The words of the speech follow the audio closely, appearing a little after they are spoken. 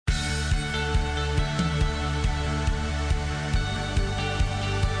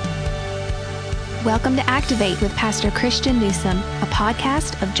Welcome to Activate with Pastor Christian Newsom, a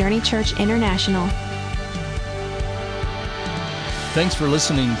podcast of Journey Church International. Thanks for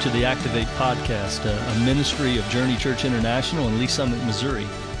listening to the Activate podcast, a ministry of Journey Church International in Lee Summit, Missouri.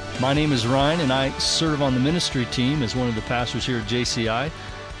 My name is Ryan, and I serve on the ministry team as one of the pastors here at JCI.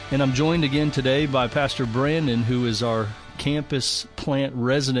 And I'm joined again today by Pastor Brandon, who is our campus plant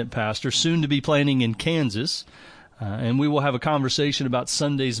resident pastor, soon to be planting in Kansas. And we will have a conversation about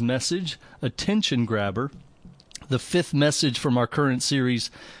Sunday's message, Attention Grabber, the fifth message from our current series,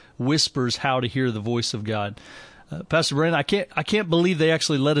 Whispers How to Hear the Voice of God. Pastor Brandon, I can't believe they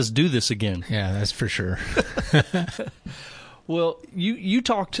actually let us do this again. Yeah, that's for sure. Well, you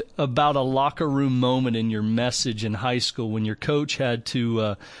talked about a locker room moment in your message in high school when your coach had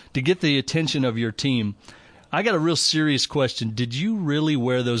to get the attention of your team. I got a real serious question. Did you really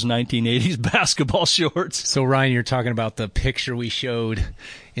wear those 1980s basketball shorts? So, Ryan, you're talking about the picture we showed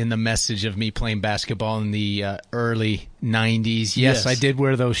in the message of me playing basketball in the early 90s. Yes, I did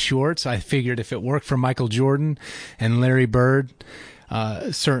wear those shorts. I figured if it worked for Michael Jordan and Larry Bird,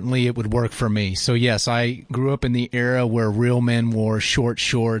 certainly it would work for me. So, yes, I grew up in the era where real men wore short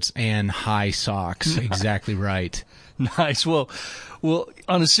shorts and high socks. Exactly right. Nice. Well,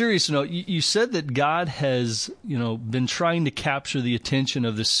 on a serious note, you said that God has, been trying to capture the attention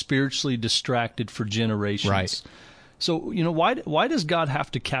of the spiritually distracted for generations. Right. So, why does God have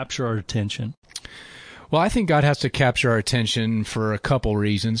to capture our attention? Well, I think God has to capture our attention for a couple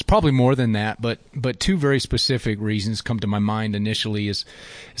reasons, probably more than that, but two very specific reasons come to my mind initially. Is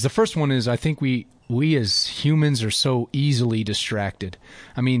the first one is I think we as humans are so easily distracted.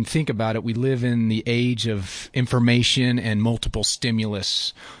 I mean, think about it. We live in the age of information and multiple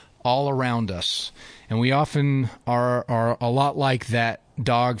stimulus all around us. And we often are a lot like that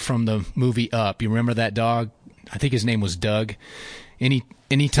dog from the movie Up. You remember that dog? I think his name was Doug.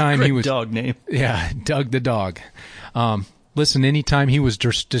 Anytime Great he was dog name. Yeah, Doug the dog. Listen, anytime he was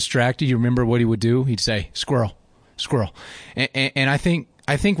distracted, you remember what he would do? He'd say, "Squirrel, squirrel." And I think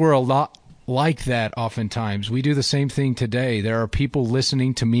we're a lot like that oftentimes. We do the same thing today. There are people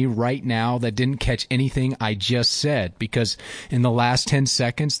listening to me right now that didn't catch anything I just said because in the last 10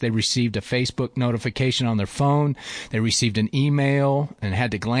 seconds, they received a Facebook notification on their phone. They received an email and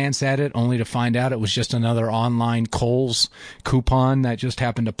had to glance at it only to find out it was just another online Kohl's coupon that just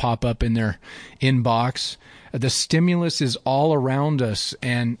happened to pop up in their inbox. The stimulus is all around us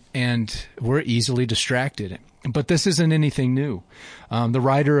and we're easily distracted. But this isn't anything new. The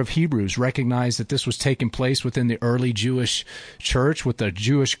writer of Hebrews recognized that this was taking place within the early Jewish church with the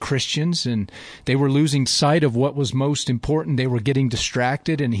Jewish Christians, and they were losing sight of what was most important. They were getting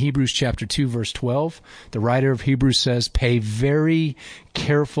distracted. In Hebrews chapter 2, verse 12, the writer of Hebrews says, "Pay very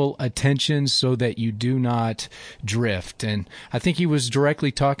careful attention so that you do not drift." And I think he was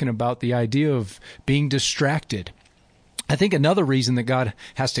directly talking about the idea of being distracted. I think another reason that God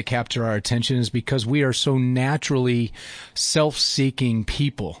has to capture our attention is because we are so naturally self-seeking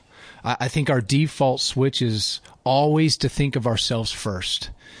people. I think our default switch is always to think of ourselves first.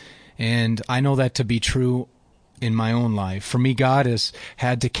 And I know that to be true in my own life. For me, God has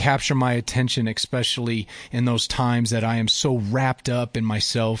had to capture my attention, especially in those times that I am so wrapped up in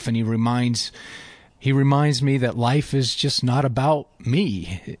myself. And He reminds me that life is just not about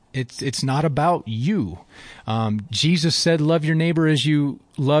me. It's not about you. Jesus said, "Love your neighbor as you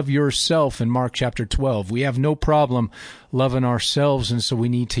love yourself" in Mark chapter 12. We have no problem loving ourselves, and so we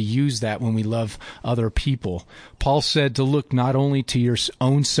need to use that when we love other people. Paul said to look not only to your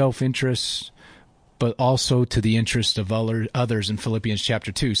own self-interest, but also to the interest of others in Philippians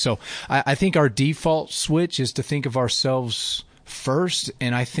chapter 2. So I think our default switch is to think of ourselves first,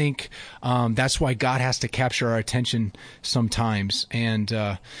 and I think that's why God has to capture our attention sometimes, and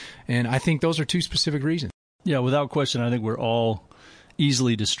I think those are two specific reasons. Yeah, without question, I think we're all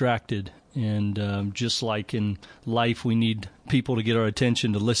easily distracted, and just like in life, we need people to get our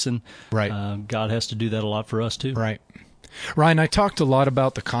attention to listen. Right. God has to do that a lot for us too. Right. Ryan, I talked a lot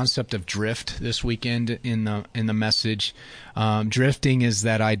about the concept of drift this weekend in the message. Drifting is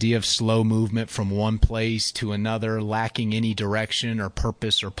that idea of slow movement from one place to another, lacking any direction or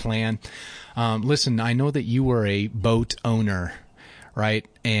purpose or plan. Listen, I know that you were a boat owner, right?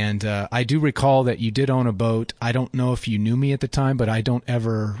 And I do recall that you did own a boat. I don't know if you knew me at the time, but I don't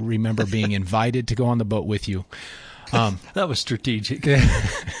ever remember being invited to go on the boat with you. That was strategic.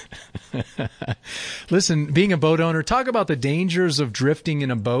 Listen, being a boat owner, talk about the dangers of drifting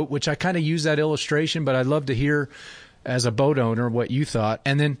in a boat, which I kind of use that illustration, but I'd love to hear as a boat owner what you thought.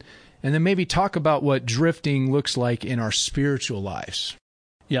 And then maybe talk about what drifting looks like in our spiritual lives.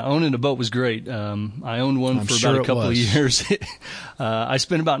 Yeah, owning a boat was great. I owned one for sure about a couple of was. years. I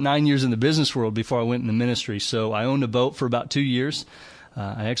spent about 9 years in the business world before I went in the ministry. So I owned a boat for about 2 years.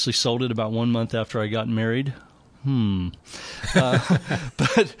 I actually sold it about 1 month after I got married. But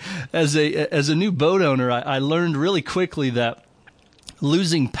as a new boat owner, I learned really quickly that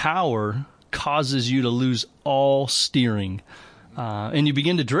losing power causes you to lose all steering. And you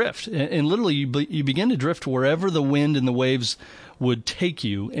begin to drift. And literally, you begin to drift wherever the wind and the waves would take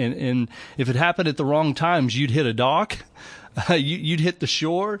you. And if it happened at the wrong times, you'd hit a dock, you'd hit the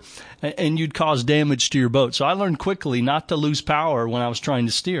shore, and you'd cause damage to your boat. So I learned quickly not to lose power when I was trying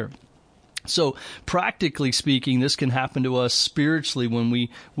to steer. So practically speaking, this can happen to us spiritually when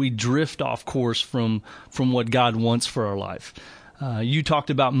we drift off course from what God wants for our life. You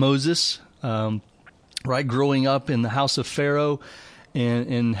talked about Moses, right, growing up in the house of Pharaoh,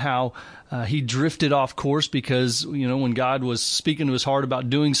 and how he drifted off course because, when God was speaking to his heart about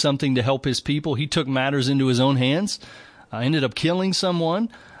doing something to help his people, he took matters into his own hands, ended up killing someone,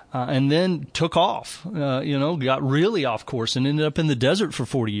 and then took off, got really off course and ended up in the desert for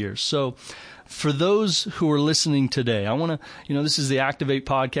 40 years. So for those who are listening today, I want to, this is the Activate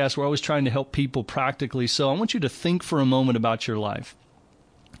podcast. We're always trying to help people practically. So I want you to think for a moment about your life.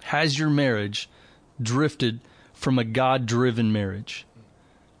 Has your marriage drifted from a God-driven marriage?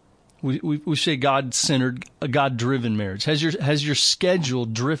 We say God-centered, a God-driven marriage. Has your schedule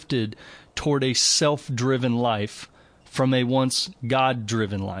drifted toward a self-driven life from a once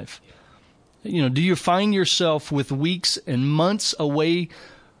God-driven life? Do you find yourself with weeks and months away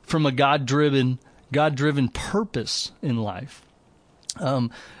from a God-driven purpose in life? Do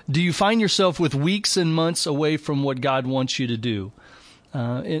you find yourself with weeks and months away from what God wants you to do?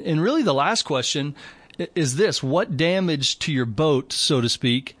 And really the last question is this: what damage to your boat, so to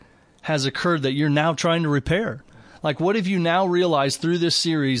speak, has occurred that you're now trying to repair? Like, what have you now realized through this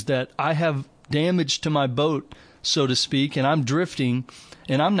series that I have damage to my boat, so to speak, and I'm drifting,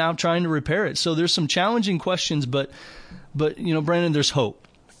 and I'm now trying to repair it? So there's some challenging questions, but Brandon, there's hope.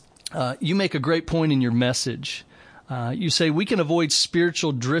 You make a great point in your message. You say we can avoid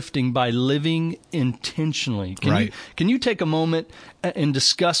spiritual drifting by living intentionally. Can you take a moment and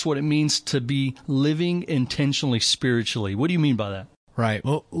discuss what it means to be living intentionally spiritually? What do you mean by that? Right.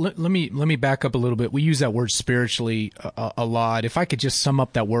 Well, let me back up a little bit. We use that word spiritually a lot. If I could just sum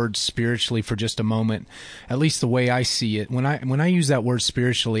up that word spiritually for just a moment, at least the way I see it, when I use that word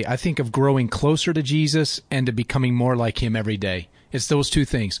spiritually, I think of growing closer to Jesus and to becoming more like him every day. It's those two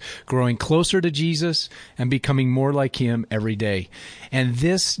things, growing closer to Jesus and becoming more like him every day. And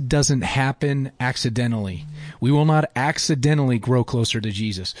this doesn't happen accidentally. We will not accidentally grow closer to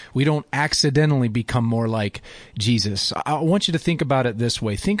Jesus. We don't accidentally become more like Jesus. I want you to think about it this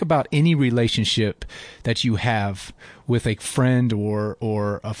way. Think about any relationship that you have with a friend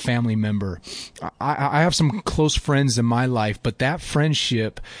or a family member. I have some close friends in my life, but that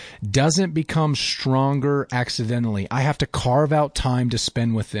friendship doesn't become stronger accidentally. I have to carve out time to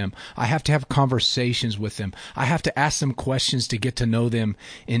spend with them. I have to have conversations with them. I have to ask them questions to get to know them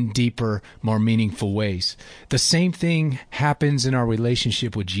in deeper, more meaningful ways. The same thing happens in our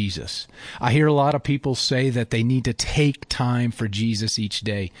relationship with Jesus. I hear a lot of people say that they need to take time for Jesus each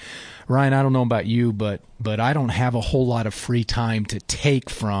day. Ryan, I don't know about you, but I don't have a whole lot of free time to take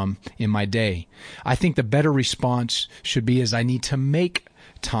from in my day. I think the better response should be I need to make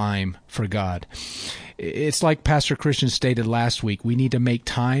time for God. It's like Pastor Christian stated last week, we need to make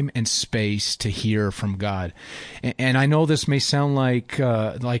time and space to hear from God. And I know this may sound like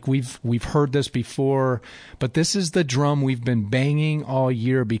we've heard this before, but this is the drum we've been banging all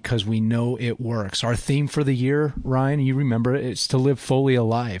year because we know it works. Our theme for the year, Ryan, you remember it, it's to live fully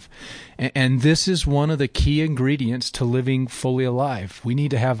alive. And this is one of the key ingredients to living fully alive. We need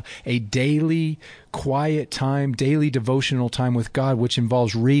to have a daily quiet time, daily devotional time with God, which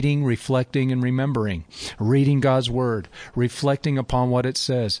involves reading, reflecting, and remembering. Reading God's Word, reflecting upon what it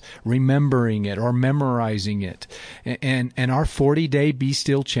says, remembering it or memorizing it. And our 40-day Be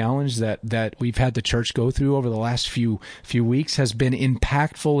Still challenge that we've had the church go through over the last few weeks has been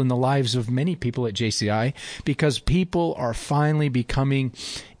impactful in the lives of many people at JCI because people are finally becoming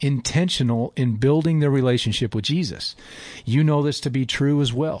intentional in building their relationship with Jesus. You know this to be true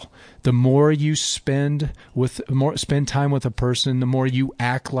as well. The more you spend time with a person, the more you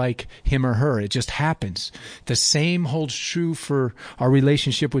act like him or her. It just happens. The same holds true for our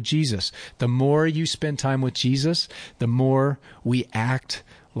relationship with Jesus. The more you spend time with Jesus, the more we act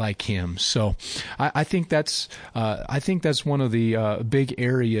like him. So I think that's one of the big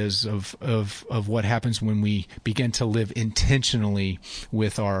areas of what happens when we begin to live intentionally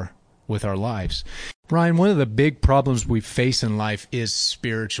with our lives. Ryan, one of the big problems we face in life is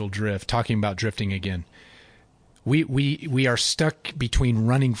spiritual drift. Talking about drifting again. We are stuck between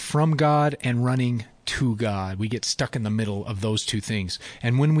running from God and running to God. We get stuck in the middle of those two things.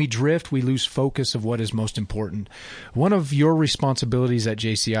 And when we drift, we lose focus of what is most important. One of your responsibilities at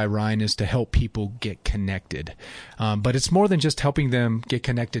JCI, Ryan, is to help people get connected. But it's more than just helping them get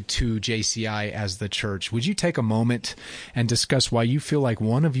connected to JCI as the church. Would you take a moment and discuss why you feel like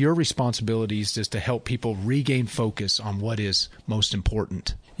one of your responsibilities is to help people regain focus on what is most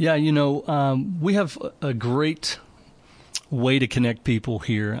important? Yeah, we have a great way to connect people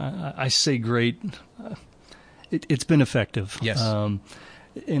here. I say great. It's been effective. Yes. And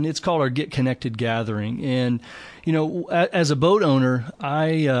it's called our Get Connected Gathering. And, as a boat owner,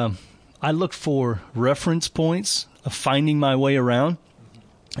 I look for reference points of finding my way around.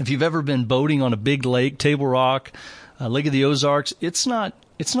 If you've ever been boating on a big lake, Table Rock, Lake of the Ozarks, it's not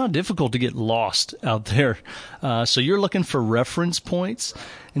difficult to get lost out there. So you're looking for reference points.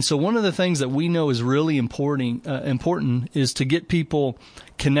 And so one of the things that we know is really important is to get people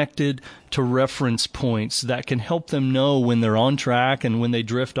connected to reference points that can help them know when they're on track and when they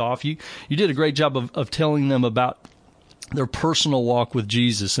drift off. You did a great job of telling them about their personal walk with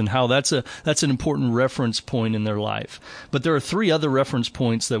Jesus and how that's an important reference point in their life. But there are three other reference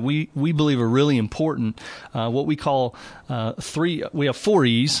points that we believe are really important. What we call we have 4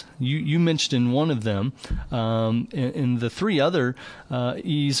 E's. You mentioned one of them. And the three other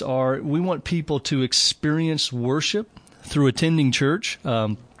E's are, we want people to experience worship through attending church,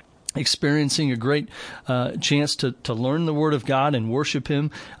 experiencing a great chance to learn the Word of God and worship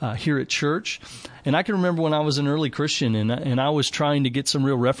Him here at church. And I can remember when I was an early Christian and I was trying to get some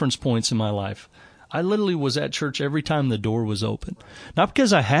real reference points in my life. I literally was at church every time the door was open. Not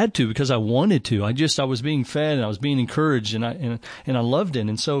because I had to, because I wanted to. I was being fed and I was being encouraged and I loved it.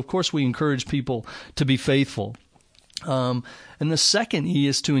 And so, of course, we encourage people to be faithful. And the second E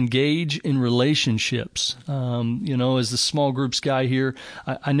is to engage in relationships. As the small groups guy here,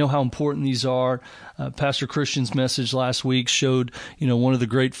 I know how important these are. Pastor Christian's message last week showed, one of the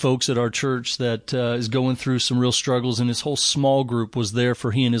great folks at our church that is going through some real struggles, and his whole small group was there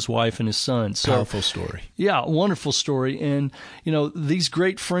for he and his wife and his son. So, powerful story. Yeah, wonderful story. And, these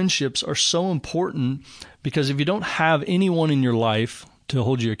great friendships are so important because if you don't have anyone in your life to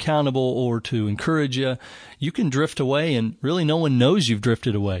hold you accountable or to encourage you, you can drift away and really no one knows you've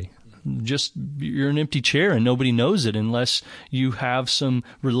drifted away. Just you're an empty chair and nobody knows it unless you have some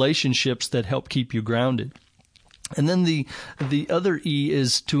relationships that help keep you grounded. And then the other E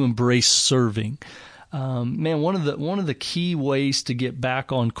is to embrace serving. One of the key ways to get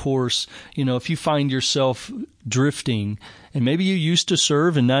back on course, if you find yourself drifting and maybe you used to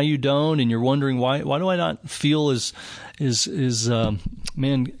serve and now you don't, and you're wondering why do I not feel as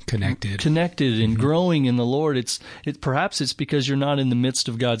connected and growing in the Lord? Perhaps it's because you're not in the midst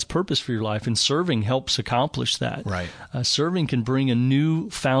of God's purpose for your life, and serving helps accomplish that. Right. Serving can bring a new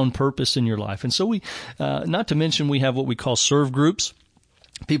found purpose in your life. And so we, not to mention we have what we call serve groups.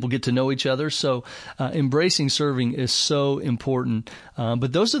 People get to know each other, so embracing serving is so important.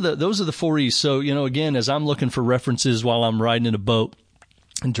 But those are the 4 E's. So again, as I'm looking for references while I'm riding in a boat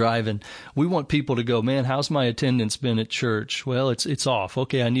and driving, we want people to go, man, how's my attendance been at church? Well, it's off.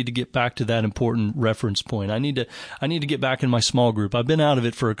 Okay, I need to get back to that important reference point. I need to get back in my small group. I've been out of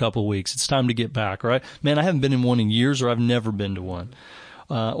it for a couple of weeks. It's time to get back. Right, man, I haven't been in one in years, or I've never been to one.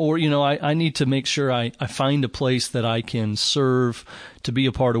 I need to make sure I find a place that I can serve to be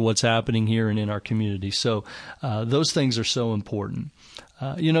a part of what's happening here and in our community. So those things are so important.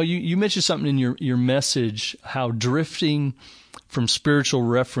 You mentioned something in your message, how drifting from spiritual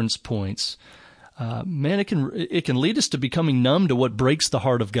reference points, it can lead us to becoming numb to what breaks the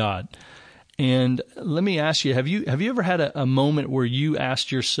heart of God. And let me ask you, have you ever had a moment where you asked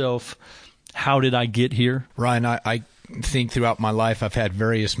yourself, how did I get here? Ryan, I think throughout my life I've had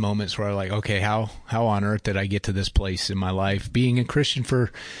various moments where I'm like, okay, how on earth did I get to this place in my life? Being a Christian for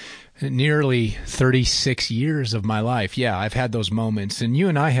nearly 36 years of my life. Yeah, I've had those moments. And you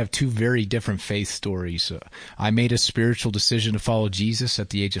and I have two very different faith stories. I made a spiritual decision to follow Jesus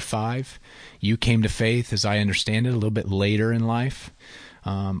at the age of 5. You came to faith, as I understand it, a little bit later in life.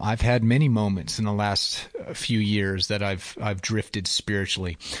 I've had many moments in the last few years that I've drifted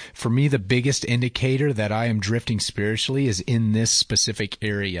spiritually. For me, the biggest indicator that I am drifting spiritually is in this specific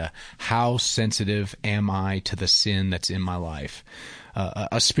area. How sensitive am I to the sin that's in my life?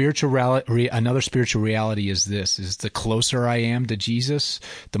 Another spiritual reality is this: is the closer I am to Jesus,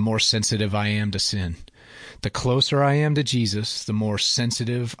 the more sensitive I am to sin. The closer I am to Jesus, the more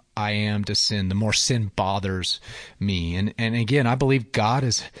sensitive I am to sin, the more sin bothers me. And again, I believe God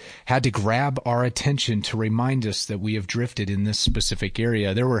has had to grab our attention to remind us that we have drifted in this specific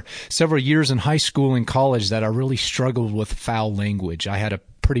area. There were several years in high school and college that I really struggled with foul language. I had a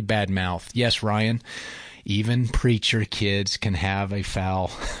pretty bad mouth. Yes, Ryan, even preacher kids can have a foul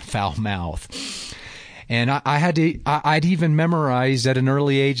mouth. And I'd even memorized at an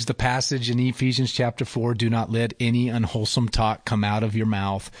early age the passage in Ephesians chapter 4, do not let any unwholesome talk come out of your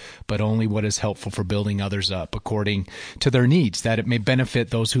mouth, but only what is helpful for building others up according to their needs, that it may benefit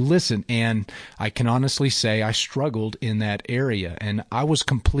those who listen. And I can honestly say I struggled in that area, and I was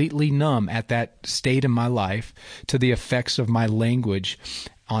completely numb at that state in my life to the effects of my language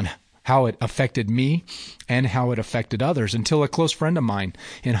on how it affected me and how it affected others, until a close friend of mine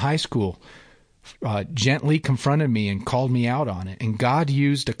in high school gently confronted me and called me out on it. And God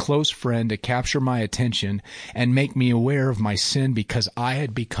used a close friend to capture my attention and make me aware of my sin, because I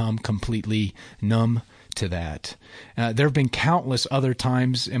had become completely numb to that. There have been countless other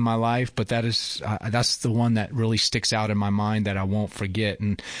times in my life, but that's the one that really sticks out in my mind that I won't forget.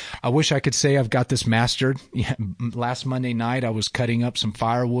 And I wish I could say I've got this mastered. Last Monday night, I was cutting up some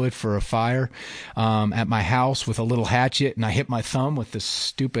firewood for a fire at my house with a little hatchet, and I hit my thumb with this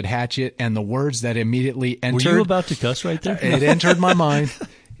stupid hatchet, and the words that immediately entered... Were you about to cuss right there? It entered my mind.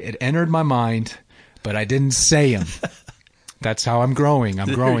 It entered my mind, but I didn't say them. That's how I'm growing.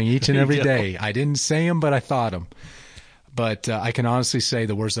 I'm growing each and every day. I didn't say them, but I thought them. But I can honestly say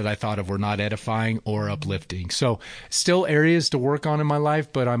the words that I thought of were not edifying or uplifting. So still areas to work on in my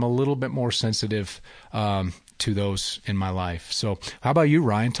life, but I'm a little bit more sensitive to those in my life. So how about you,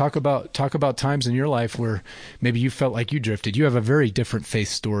 Ryan? Talk about times in your life where maybe you felt like you drifted. You have a very different faith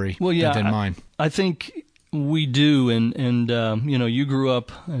story than mine. I think we do, and you grew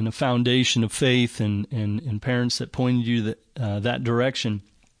up in a foundation of faith and parents that pointed you that direction.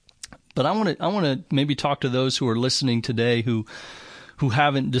 But I want to maybe talk to those who are listening today who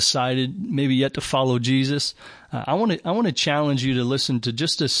haven't decided maybe yet to follow Jesus. I want to challenge you to listen to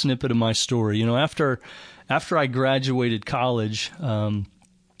just a snippet of my story. You know, after I graduated college,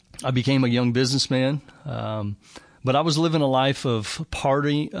 I became a young businessman. But I was living a life of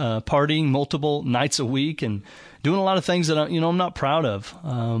partying multiple nights a week and doing a lot of things that I'm not proud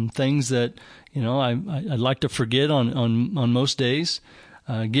of. Things that I'd like to forget on most days.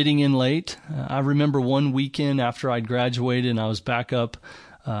 Getting in late. I remember one weekend after I'd graduated and I was back up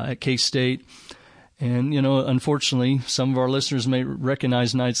at K-State. And unfortunately, some of our listeners may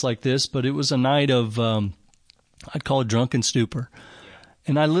recognize nights like this, but it was a night of I'd call it drunken stupor.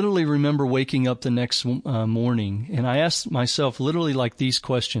 And I literally remember waking up the next morning, and I asked myself literally like these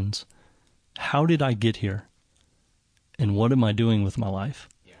questions: how did I get here? And what am I doing with my life?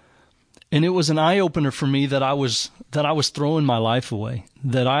 Yeah. And it was an eye-opener for me that I was throwing my life away,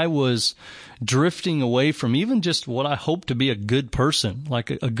 that I was drifting away from even just what I hoped to be a good person, like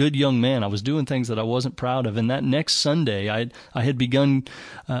a good young man. I was doing things that I wasn't proud of. And that next Sunday, I had begun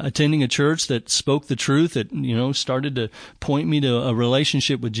attending a church that spoke the truth, that started to point me to a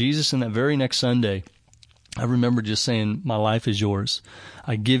relationship with Jesus. And that very next Sunday, I remember just saying, "My life is yours.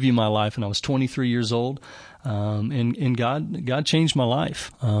 I give you my life." And I was 23 years old. And God changed my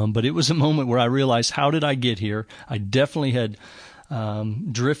life. But it was a moment where I realized, how did I get here? I definitely had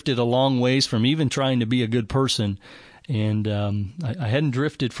drifted a long ways from even trying to be a good person. And I hadn't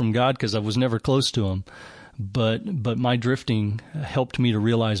drifted from God because I was never close to Him. But my drifting helped me to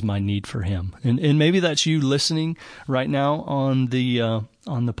realize my need for Him. And maybe that's you listening right now on the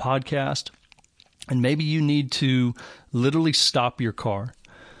podcast. And maybe you need to literally stop your car.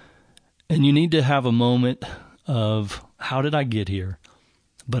 And you need to have a moment of, how did I get here?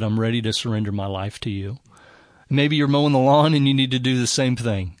 But I'm ready to surrender my life to you. Maybe you're mowing the lawn and you need to do the same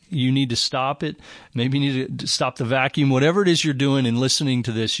thing. You need to stop it. Maybe you need to stop the vacuum. Whatever it is you're doing and listening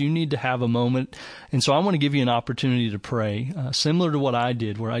to this, you need to have a moment. And so I want to give you an opportunity to pray, similar to what I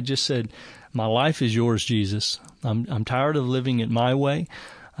did, where I just said, "My life is yours, Jesus. I'm tired of living it my way.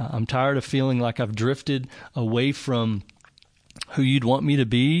 I'm tired of feeling like I've drifted away from who you'd want me to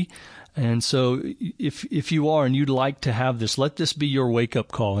be." And so if you are and you'd like to have this, let this be your wake-up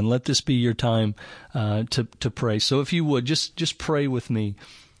call, and let this be your time to pray. So if you would, just pray with me.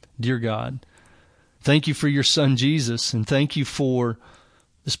 Dear God, thank you for your Son, Jesus, and thank you for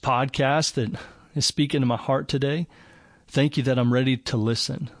this podcast that is speaking to my heart today. Thank you that I'm ready to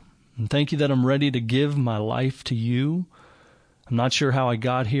listen. And thank you that I'm ready to give my life to you. I'm not sure how I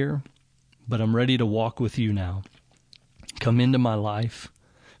got here, but I'm ready to walk with you now. come into my life,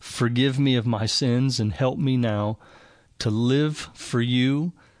 forgive me of my sins, and help me now to live for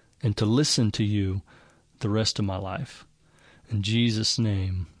you and to listen to you the rest of my life. In Jesus'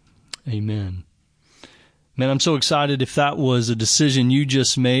 name, amen. Man, I'm so excited if that was a decision you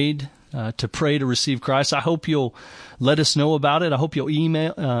just made to pray to receive Christ. I hope you'll let us know about it. I hope you'll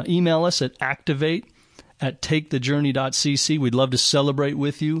email us at activate@takethejourney.cc. We'd love to celebrate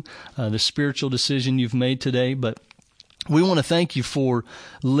with you the spiritual decision you've made today. But we want to thank you for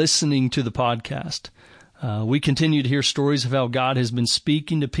listening to the podcast. We continue to hear stories of how God has been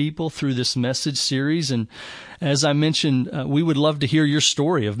speaking to people through this message series. And as I mentioned, we would love to hear your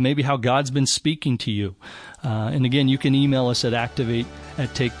story of maybe how God's been speaking to you. And again, you can email us at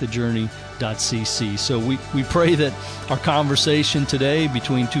activate@takethejourney.cc. So we pray that our conversation today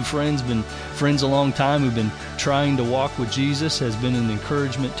between two friends, been friends a long time, who've been trying to walk with Jesus, has been an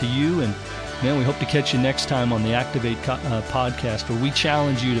encouragement to you. And man, we hope to catch you next time on the Activate podcast, where we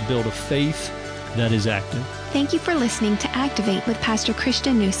challenge you to build a faith that is active. Thank you for listening to Activate with Pastor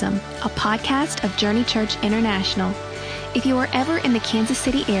Christian Newsom, a podcast of Journey Church International. If you are ever in the Kansas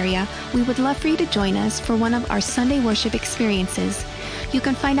City area, we would love for you to join us for one of our Sunday worship experiences. You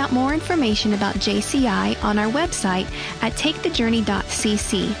can find out more information about JCI on our website at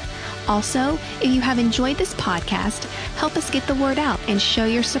takethejourney.cc. Also, if you have enjoyed this podcast, help us get the word out and show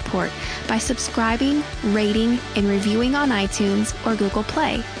your support by subscribing, rating, and reviewing on iTunes or Google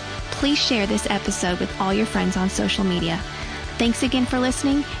Play. Please share this episode with all your friends on social media. Thanks again for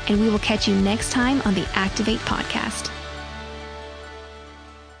listening, and we will catch you next time on the Activate podcast.